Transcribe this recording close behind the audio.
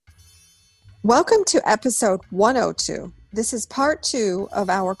Welcome to episode 102. This is part 2 of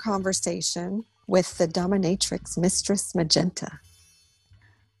our conversation with the dominatrix, Mistress Magenta.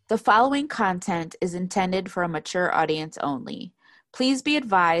 The following content is intended for a mature audience only. Please be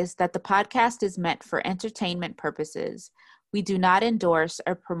advised that the podcast is meant for entertainment purposes. We do not endorse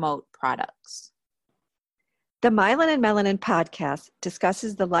or promote products. The Myelin and Melanin podcast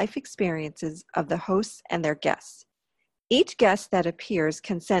discusses the life experiences of the hosts and their guests. Each guest that appears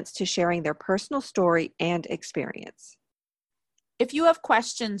consents to sharing their personal story and experience. If you have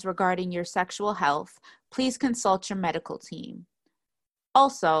questions regarding your sexual health, please consult your medical team.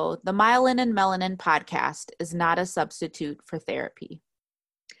 Also, the Myelin and Melanin podcast is not a substitute for therapy.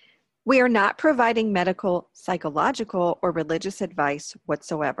 We are not providing medical, psychological, or religious advice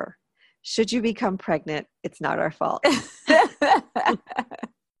whatsoever. Should you become pregnant, it's not our fault.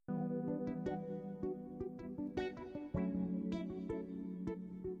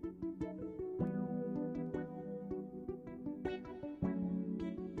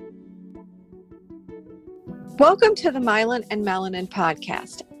 Welcome to the Myelin and Melanin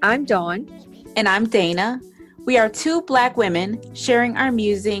podcast. I'm Dawn. And I'm Dana. We are two Black women sharing our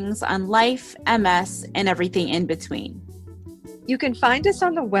musings on life, MS, and everything in between. You can find us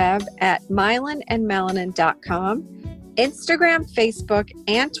on the web at myelinandmelanin.com, Instagram, Facebook,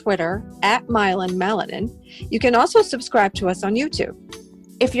 and Twitter at myelinmelanin. You can also subscribe to us on YouTube.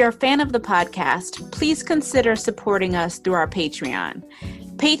 If you're a fan of the podcast, please consider supporting us through our Patreon.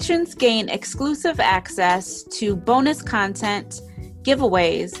 Patrons gain exclusive access to bonus content,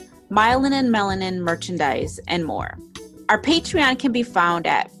 giveaways, Myelin and Melanin merchandise, and more. Our Patreon can be found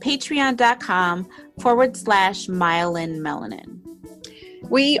at patreon.com/myelinmelanin.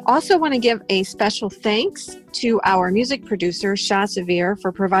 We also want to give a special thanks to our music producer, Shah Severe,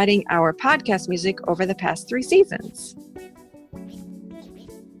 for providing our podcast music over the past 3 seasons.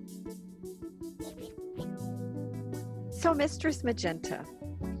 So, Mistress Magenta,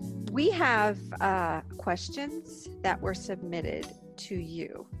 we have questions that were submitted to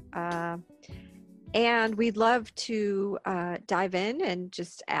you. And we'd love to dive in and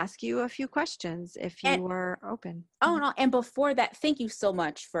just ask you a few questions if you are open. Oh, no. And before that, thank you so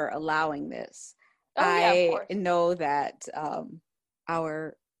much for allowing this. Of course. I know that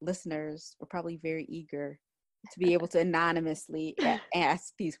our listeners were probably very eager to be able to anonymously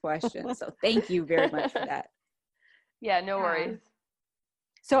ask these questions. So thank you very much for that. Yeah, no worries.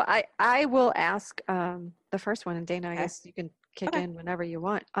 So I will ask the first one, and Dana, I guess you can kick in whenever you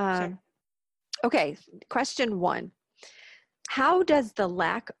want. Sure. Okay, question 1. How does the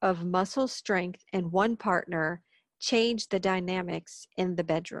lack of muscle strength in one partner change the dynamics in the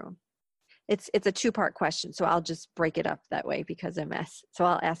bedroom? It's a 2-part question, so I'll just break it up that way because I'm so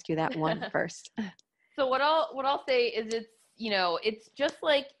I'll ask you that one first. So what I'll say is it's just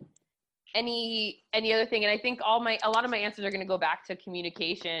like any other thing, and I think a lot of my answers are going to go back to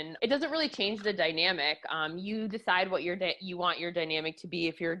communication. It doesn't really change the dynamic. You decide what you want your dynamic to be.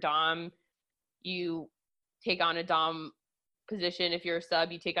 If you're a dom, you take on a dom position. If you're a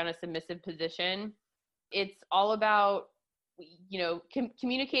sub, you take on a submissive position. It's all about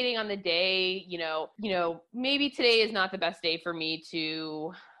communicating on the day. Maybe today is not the best day for me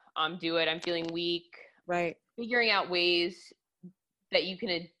to do it. I'm feeling weak. Right. Figuring out ways that you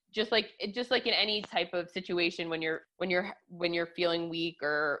can just like in any type of situation when you're feeling weak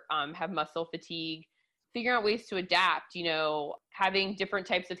or have muscle fatigue, figuring out ways to adapt, having different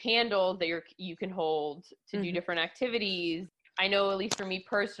types of handles that you can hold to do different activities. I know, at least for me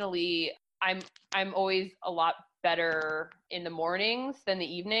personally, I'm always a lot better in the mornings than the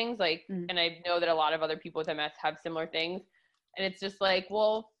evenings. And I know that a lot of other people with MS have similar things. And it's just like,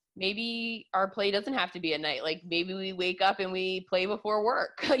 well, maybe our play doesn't have to be at night. Like maybe we wake up and we play before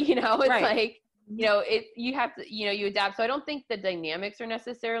work. It's right. You have to, you adapt. So I don't think the dynamics are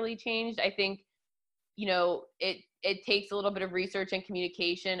necessarily changed. I think, it takes a little bit of research and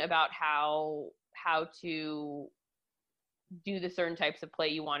communication about how to do the certain types of play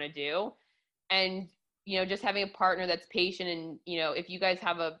you want to do. And, just having a partner that's patient and, if you guys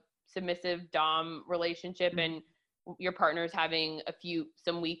have a submissive dom relationship and your partner's having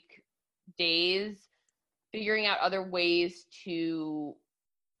some weak days, figuring out other ways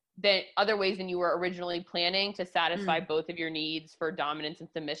than you were originally planning to satisfy both of your needs for dominance and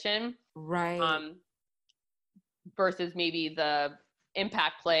submission. Right. Versus maybe the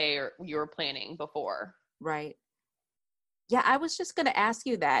impact play or you were planning before. Right. Yeah, I was just going to ask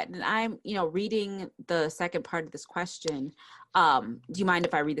you that. And I'm, reading the second part of this question. Do you mind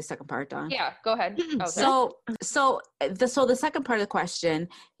if I read the second part, Dawn? Yeah, go ahead. Oh, sorry. So the second part of the question,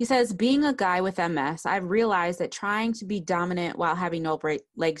 he says, being a guy with MS, I've realized that trying to be dominant while having no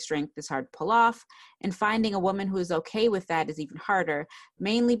leg strength is hard to pull off. And finding a woman who is okay with that is even harder,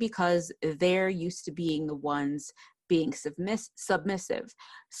 mainly because they're used to being the ones being submissive.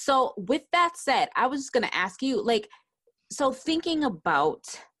 So with that said, I was just going to ask you, so thinking about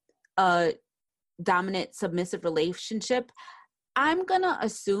a dominant submissive relationship, I'm going to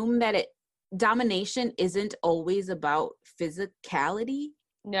assume that domination isn't always about physicality.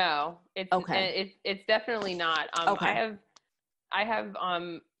 No, it's okay. It's definitely not. Okay. I have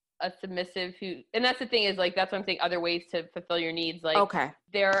a submissive who, and that's the thing is like that's what I'm saying. Other ways to fulfill your needs, like okay.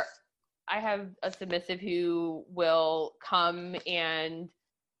 I have a submissive who will come and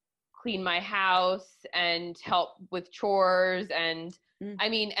clean my house and help with chores, and I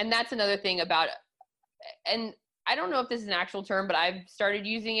mean, and that's another thing about, and I don't know if this is an actual term, but I've started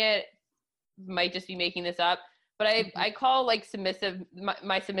using it. Might just be making this up, but I call like submissive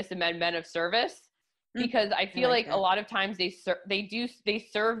my submissive men of service, because I feel like a lot of times they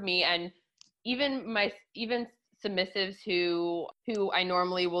serve me, and even submissives who I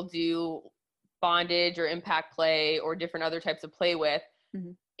normally will do bondage or impact play or different other types of play with.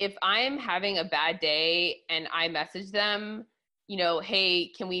 If I'm having a bad day and I message them,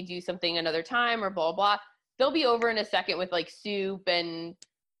 hey, can we do something another time or blah, blah, they'll be over in a second with like soup and,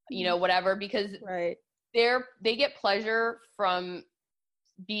 whatever, because they get pleasure from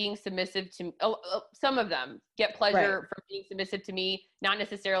being submissive to, some of them get pleasure from being submissive to me, not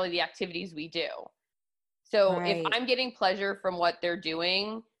necessarily the activities we do. So if I'm getting pleasure from what they're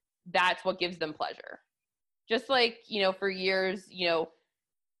doing, that's what gives them pleasure. Just like, for years,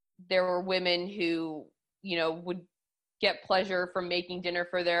 there were women who, would get pleasure from making dinner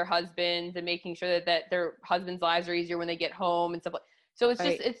for their husbands and making sure that their husbands' lives are easier when they get home and stuff like. So it's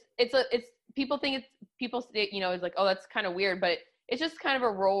just it's people think people say, it's like, oh, that's kind of weird, but it's just kind of a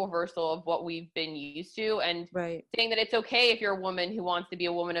role reversal of what we've been used to, and saying that it's okay if you're a woman who wants to be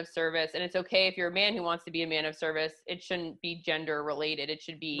a woman of service, and it's okay if you're a man who wants to be a man of service. It shouldn't be gender related. It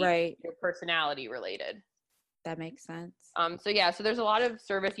should be your personality related. That makes sense. So there's a lot of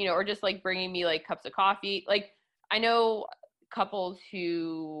service, or just like bringing me like cups of coffee. Like I know couples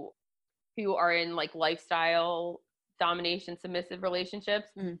who are in like lifestyle domination submissive relationships,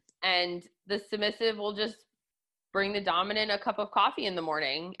 and the submissive will just bring the dominant a cup of coffee in the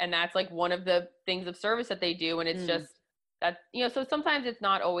morning, and that's like one of the things of service that they do. And it's just that, so sometimes it's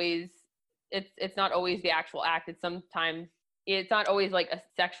not always the actual act. It's not always like a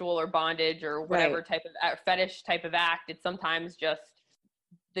sexual or bondage or whatever type of fetish type of act. It's sometimes just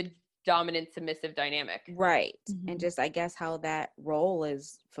the dominant submissive dynamic. And just, I guess, how that role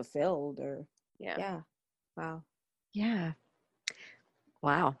is fulfilled, or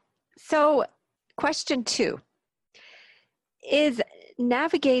Wow. So question 2, is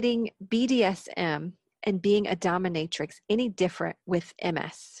navigating BDSM and being a dominatrix any different with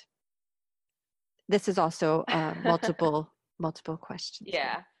MS? This is also multiple questions.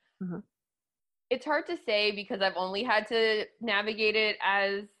 Yeah. It's hard to say because I've only had to navigate it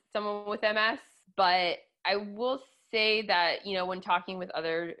as someone with MS, but I will say that, when talking with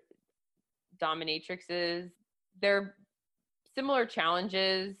other dominatrixes, they're similar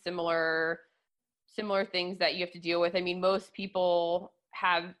challenges, similar things that you have to deal with. I mean, most people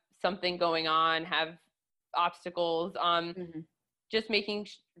have something going on, have obstacles. Just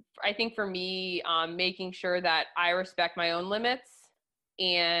I think for me, making sure that I respect my own limits,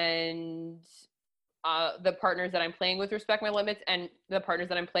 and the partners that I'm playing with respect my limits, and the partners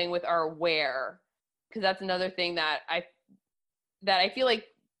that I'm playing with are aware, because that's another thing that I feel like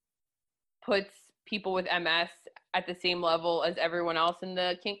puts people with MS at the same level as everyone else in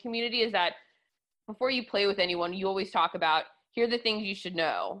the kink community, is that before you play with anyone, you always talk about, here are the things you should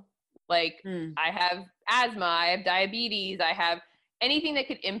know. Like, I have asthma, I have diabetes, I have anything that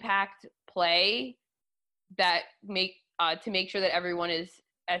could impact play, that to make sure that everyone is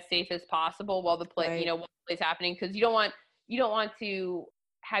as safe as possible while the play, while the play's happening. Because you don't want to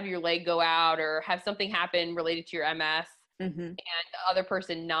have your leg go out or have something happen related to your MS, and the other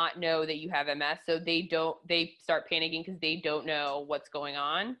person not know that you have MS, so they start panicking because they don't know what's going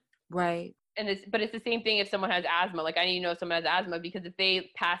on. But it's the same thing if someone has asthma. Like, I need to know if someone has asthma, because if they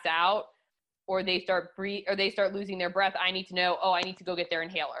pass out or they start losing their breath, I need to know, I need to go get their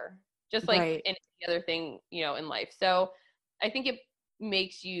inhaler. Just like any other thing, in life. So I think it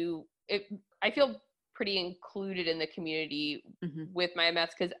makes I feel pretty included in the community with my MS,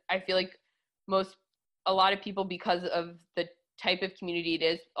 because I feel like most a lot of people, because of the type of community it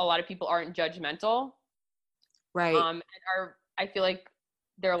is, a lot of people aren't judgmental. Right. And I feel like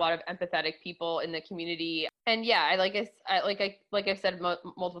there are a lot of empathetic people in the community. And yeah, I've said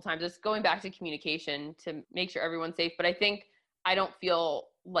multiple times, it's going back to communication to make sure everyone's safe. But I think I don't feel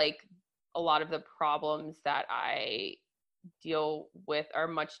like a lot of the problems that I deal with are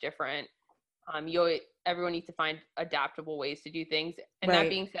much different. Everyone needs to find adaptable ways to do things. And Right. that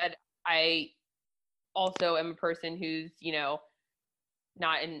being said, I also am a person who's,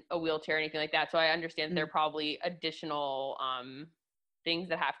 not in a wheelchair or anything like that. So I understand there are probably additional things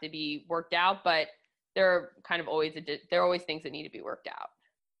that have to be worked out, but there are kind of always things that need to be worked out.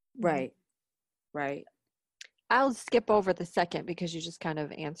 Right. Right. I'll skip over the second because you just kind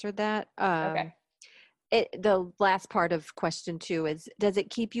of answered that. Okay. The last part of question 2 is, does it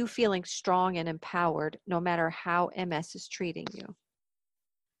keep you feeling strong and empowered no matter how MS is treating you?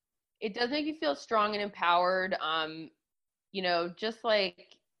 It does make you feel strong and empowered. Just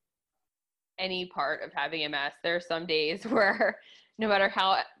like any part of having MS, there are some days where no matter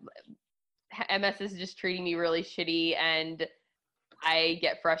how MS is just treating me really shitty, and I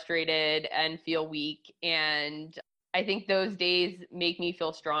get frustrated and feel weak. And I think those days make me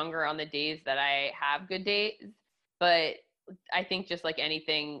feel stronger on the days that I have good days. But I think just like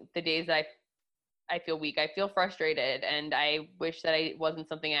anything, the days I feel weak, I feel frustrated, and I wish that it wasn't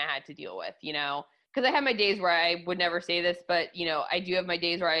something I had to deal with, because I have my days where I would never say this, but I do have my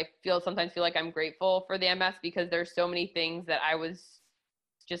days where I sometimes feel like I'm grateful for the MS, because there's so many things that I was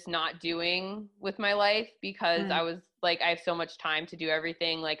just not doing with my life, because I was like, I have so much time to do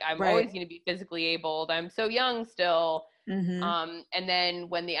everything. Like, I'm always going to be physically abled. I'm so young still. Mm-hmm. And then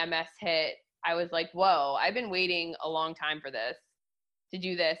when the MS hit, I was like, whoa, I've been waiting a long time to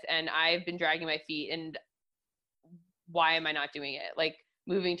do this. And I've been dragging my feet, and why am I not doing it? Like,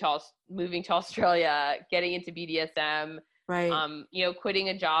 moving to Australia, getting into BDSM, Right. Quitting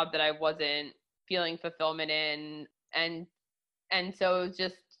a job that I wasn't feeling fulfillment in. And so it was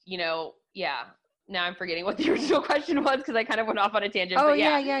just, yeah. Now I'm forgetting what the original question was, because I kind of went off on a tangent. Oh, but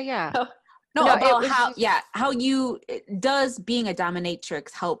yeah. yeah. No, No, about it was how does being a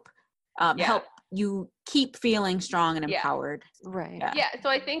dominatrix help help you keep feeling strong and empowered? Right. Yeah. So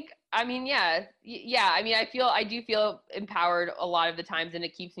I think, I mean, I do feel empowered a lot of the times, and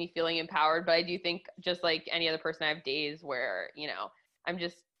it keeps me feeling empowered. But I do think, just like any other person, I have days where, I'm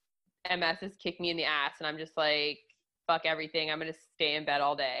just, MS has kicked me in the ass, and I'm just like, fuck everything. I'm going to stay in bed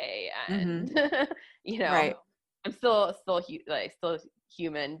all day. And, Right. I'm still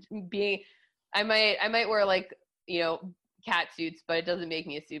human being. I might wear like, cat suits, but it doesn't make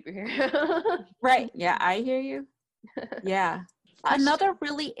me a superhero. Right. Yeah, I hear you. Yeah. Another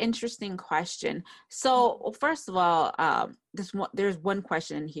really interesting question. So, first of all, there's one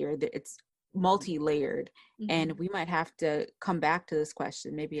question here that it's multi-layered, and we might have to come back to this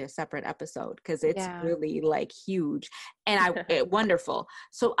question, maybe a separate episode, because it's really like huge and wonderful.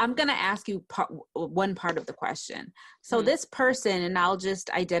 So I'm going to ask you one part of the question. So this person, and I'll just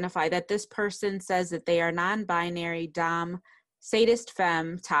identify that this person says that they are non-binary, dom, sadist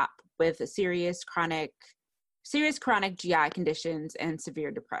femme, top, with a serious chronic GI conditions and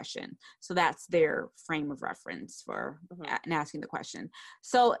severe depression. So that's their frame of reference for asking the question.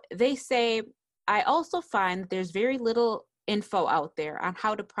 So they say, I also find that there's very little info out there on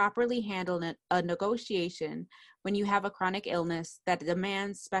how to properly handle a negotiation when you have a chronic illness that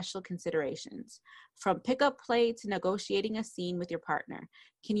demands special considerations, from pickup play to negotiating a scene with your partner.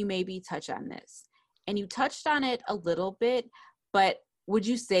 Can you maybe touch on this? And you touched on it a little bit, but would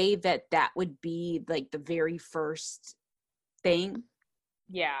you say that would be like the very first thing?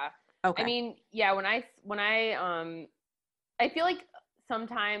 Yeah. Okay. I mean, yeah, when I I feel like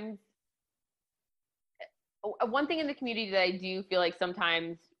sometimes one thing in the community that I do feel like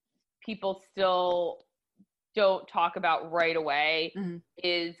sometimes people still don't talk about right away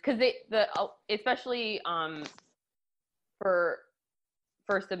is, because especially for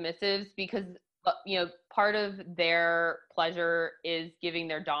submissives, because part of their pleasure is giving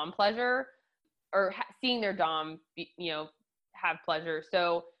their dom pleasure, or seeing their dom have pleasure.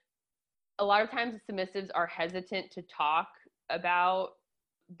 So a lot of times the submissives are hesitant to talk about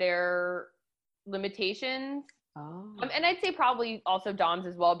their limitations. And I'd say probably also doms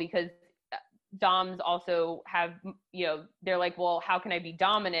as well, because doms also have, they're like, well, how can I be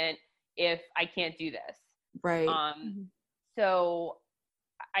dominant if I can't do this? Right. So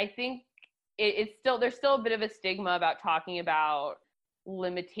I think there's still a bit of a stigma about talking about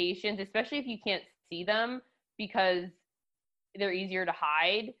limitations, especially if you can't see them, because they're easier to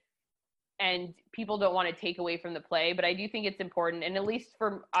hide. and people don't want to take away from the play, but I do think it's important. And at least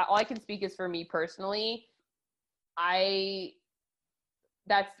for, all I can speak is for me personally,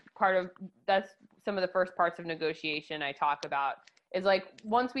 that's some of the first parts of negotiation I talk about, is like,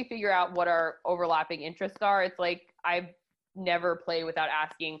 once we figure out what our overlapping interests are, it's like, I've never played without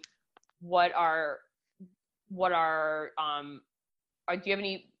asking do you have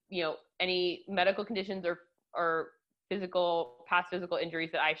any, any medical conditions or past physical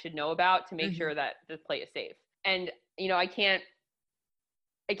injuries that I should know about to make sure that this play is safe. And, I can't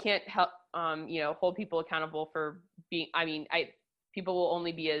help, hold people accountable for being, people will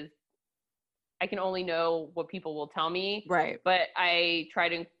only be as, I can only know what people will tell me. Right. But I try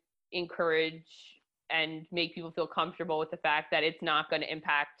to encourage and make people feel comfortable with the fact that it's not going to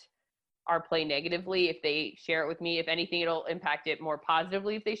impact our play negatively if they share it with me. If anything, it'll impact it more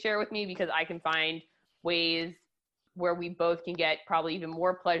positively if they share it with me, because I can find ways where we both can get probably even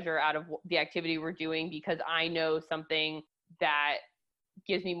more pleasure out of the activity we're doing, because I know something that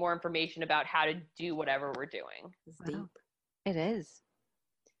gives me more information about how to do whatever we're doing. It's deep. Wow. It is.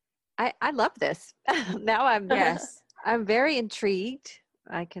 I love this. Now I'm very intrigued.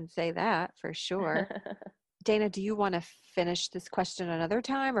 I can say that for sure. Dana, do you want to finish this question another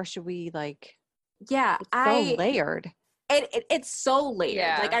time, or should we Yeah, it's so layered. It's so layered.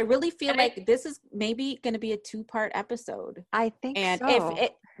 Yeah. Like, I really feel like this is maybe going to be a 2-part episode. I think and so.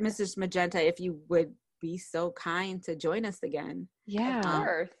 if Mrs. Magenta, if you would be so kind to join us again. Yeah. Of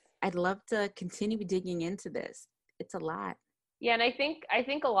course. I'd love to continue digging into this. It's a lot. Yeah, and I think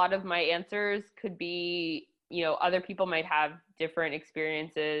a lot of my answers could be, other people might have different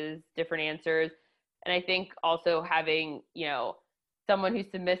experiences, different answers. And I think also having, someone who's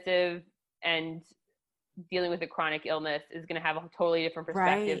submissive and dealing with a chronic illness is going to have a totally different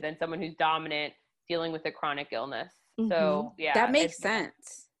perspective than someone who's dominant dealing with a chronic illness. So, yeah. That makes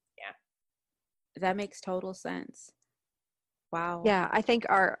sense. Yeah. That makes total sense. Wow. Yeah, I think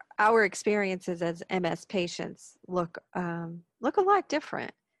our experiences as MS patients look a lot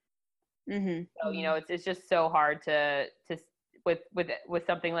different. So, it's just so hard to with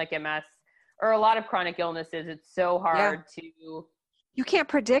something like MS or a lot of chronic illnesses. It's so hard to. You can't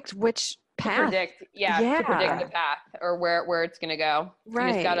predict which path. To predict the path or where it's going to go. Right.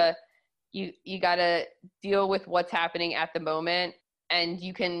 You just gotta you gotta deal with what's happening at the moment, and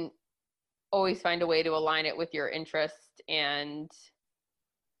you can always find a way to align it with your interest and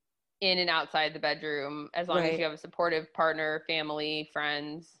in and outside the bedroom, as long as you have a supportive partner, family,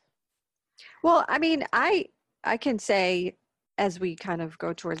 friends. Well, I can say, as we kind of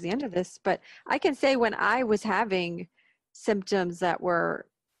go towards the end of this, but I can say when I was having symptoms that were,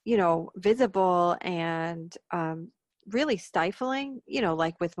 visible and really stifling,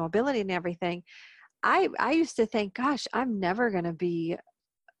 like with mobility and everything, I used to think, gosh, I'm never going to be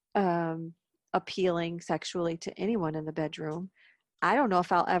appealing sexually to anyone in the bedroom. I don't know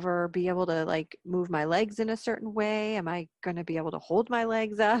if I'll ever be able to move my legs in a certain way. Am I going to be able to hold my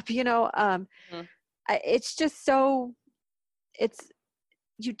legs up? It's just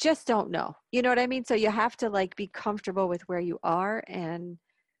you just don't know. You know what I mean? So you have to be comfortable with where you are, and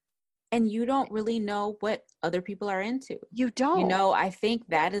you don't really know what other people are into. You don't. I think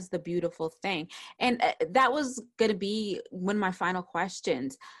that is the beautiful thing. And that was going to be one of my final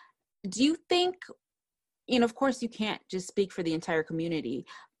questions. Do you think, of course you can't just speak for the entire community,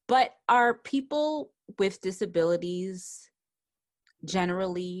 but are people with disabilities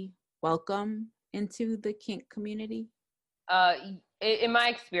generally welcome into the kink community? In my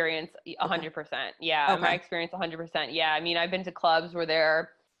experience, 100%. Yeah. In my experience, 100%. Yeah. I've been to clubs where there are,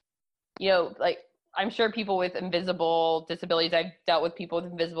 I'm sure people with invisible disabilities. I've dealt with people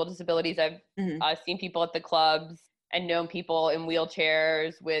with invisible disabilities. I've seen people at the clubs and known people in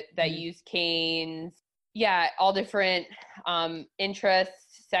wheelchairs that use canes. Yeah, all different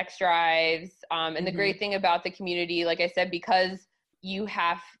interests, sex drives. And the great thing about the community, like I said, because you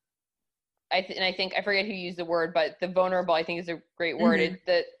have, I think, I forget who used the word, but the vulnerable, I think, is a great word. It's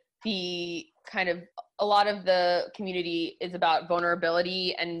that the kind of, a lot of the community is about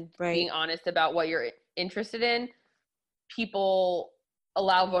vulnerability and being honest about what you're interested in. People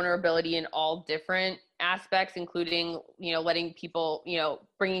allow vulnerability in all different aspects, including, letting people,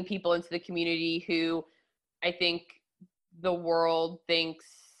 bringing people into the community who I think the world thinks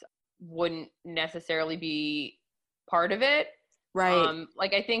wouldn't necessarily be part of it. Right.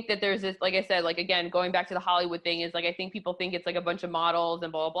 I think that there's this, like I said, again, going back to the Hollywood thing, is I think people think it's a bunch of models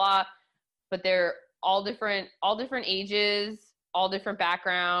and blah, blah, blah, but they're all different ages, all different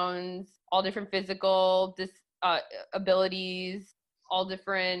backgrounds, all different physical abilities, all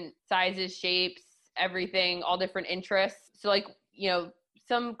different sizes, shapes, everything, all different interests. So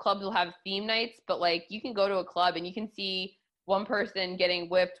some clubs will have theme nights, but like you can go to a club and you can see one person getting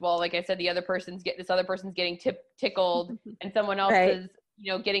whipped while, like I said, this other person's getting tickled and someone else is,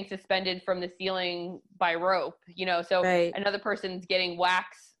 you know, getting suspended from the ceiling by rope, you know, so another person's getting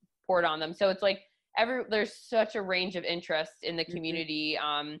wax poured on them. So it's like there's such a range of interests in the community.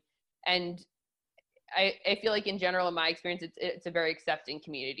 And I feel like in general, in my experience, it's a very accepting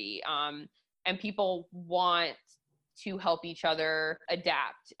community. And people want to help each other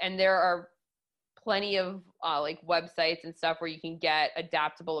adapt. And there are plenty of like websites and stuff where you can get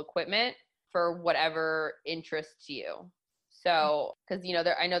adaptable equipment for whatever interests you. So, because, you know,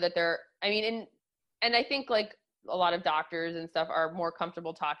 I know that and I think like a lot of doctors and stuff are more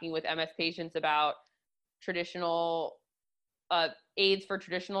comfortable talking with MS patients about traditional aids for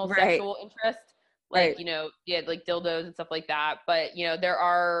traditional sexual interest, like, you know, like dildos and stuff like that. But, you know, there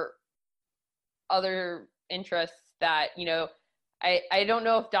are other interests that, you know, I don't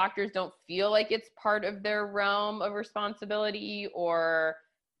know if doctors don't feel like it's part of their realm of responsibility, or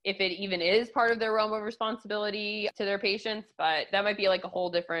if it even is part of their realm of responsibility to their patients, but that might be like a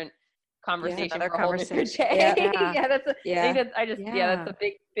whole different conversation for a whole different day. That's a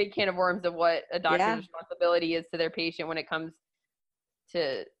big can of worms of what a doctor's responsibility is to their patient when it comes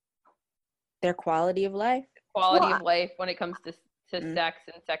to their quality of life when it comes to sex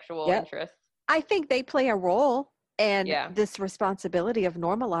and sexual interests. I think they play a role in this responsibility of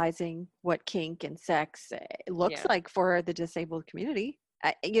normalizing what kink and sex looks like for the disabled community.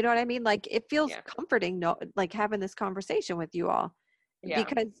 You know what I mean? Like, it feels comforting, like having this conversation with you all,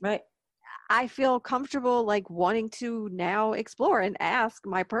 because I feel comfortable like wanting to now explore and ask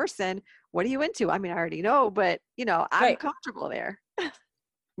my person, what are you into? I mean, I already know, but you know, I'm comfortable there.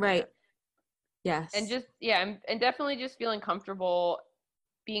 Yes. And just, and definitely just feeling comfortable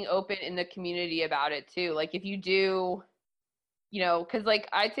being open in the community about it too. Like if you do, you know, cause like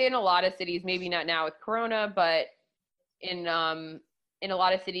I'd say in a lot of cities, maybe not now with Corona, but in a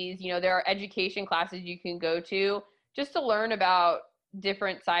lot of cities, you know, there are education classes you can go to just to learn about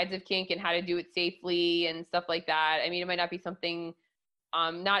different sides of kink and how to do it safely and stuff like that. I mean, it might not be something,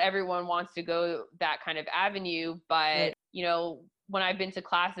 not everyone wants to go that kind of avenue, but you know, when I've been to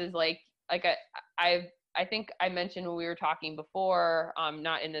classes, like I think I mentioned when we were talking before,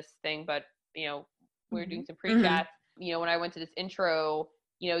 not in this thing, but you know, we were doing some pre-chats, you know, when I went to this intro,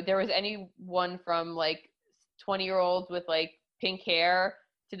 you know, there was anyone from like 20-year-olds with like pink hair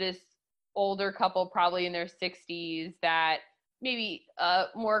to this older couple, probably in their 60s, that maybe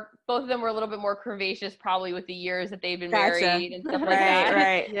both of them were a little bit more curvaceous, probably with the years that they've been married and stuff like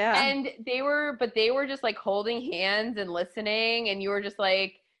that. And they were just like holding hands and listening, and you were just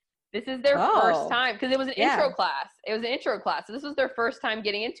like, this is their first time, because it was an intro class. It was an intro class. So this was their first time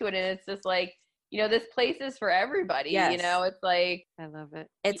getting into it, and it's just like, you know, this place is for everybody. You know, it's like, I love it.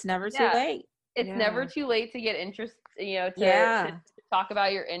 It's never too late. It's never too late to get interest, you know, to talk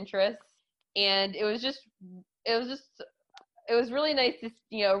about your interests. And it was really nice to,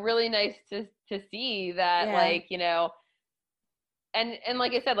 you know, to see that, like, you know, and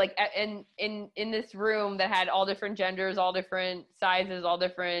like I said, like in this room that had all different genders, all different sizes, all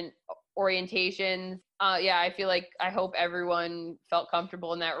different orientations. I feel like, I hope everyone felt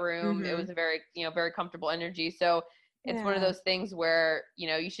comfortable in that room. It was a very, you know, very comfortable energy. So it's one of those things where, you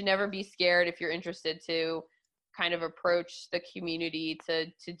know, you should never be scared if you're interested to kind of approach the community to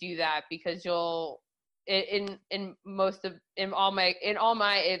do that, because you'll, in all my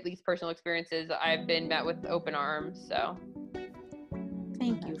at least personal experiences, I've been met with open arms. So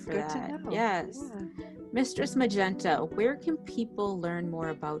thank you for that. Yes. Mistress Magenta, where can people learn more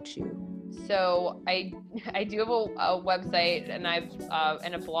about you? So I do have a website, and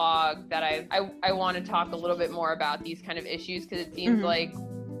and a blog that I want to talk a little bit more about these kind of issues, because it seems like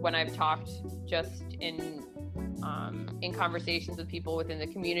when I've talked just in conversations with people within the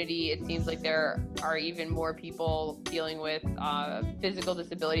community, it seems like there are even more people dealing with physical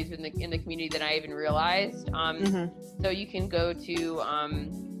disabilities in the community than I even realized. So you can go to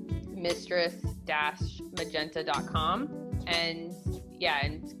mistress-magenta.com and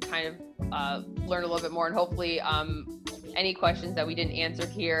kind of learn a little bit more, and hopefully any questions that we didn't answer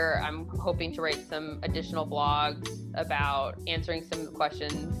here, I'm hoping to write some additional blogs about answering some of the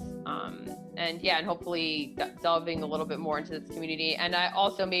questions, and hopefully delving a little bit more into this community. And I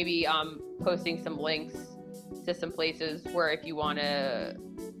also maybe posting some links to some places where, if you want to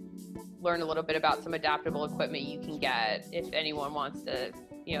learn a little bit about some adaptable equipment you can get, if anyone wants to,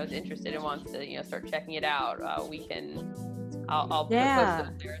 you know, is interested and wants to, you know, start checking it out, I'll post those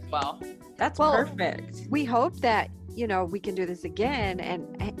there as well. That's perfect. We hope that we can do this again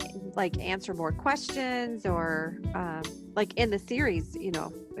and like answer more questions or like in the series,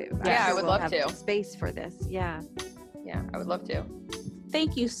 I would love to. Space for this. Yeah, I would love to.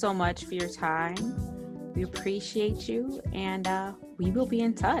 Thank you so much for your time. We appreciate you, and we will be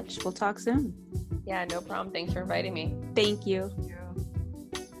in touch. We'll talk soon. Yeah, no problem. Thanks for inviting me. Thank you.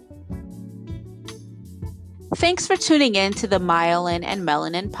 Thanks for tuning in to the Myelin and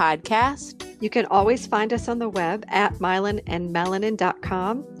Melanin podcast. You can always find us on the web at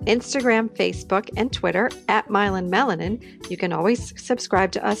myelinandmelanin.com, Instagram, Facebook, and Twitter at myelinmelanin. You can always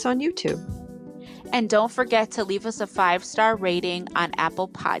subscribe to us on YouTube. And don't forget to leave us a 5-star rating on Apple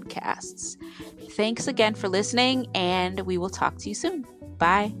Podcasts. Thanks again for listening, and we will talk to you soon.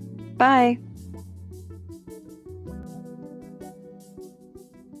 Bye. Bye.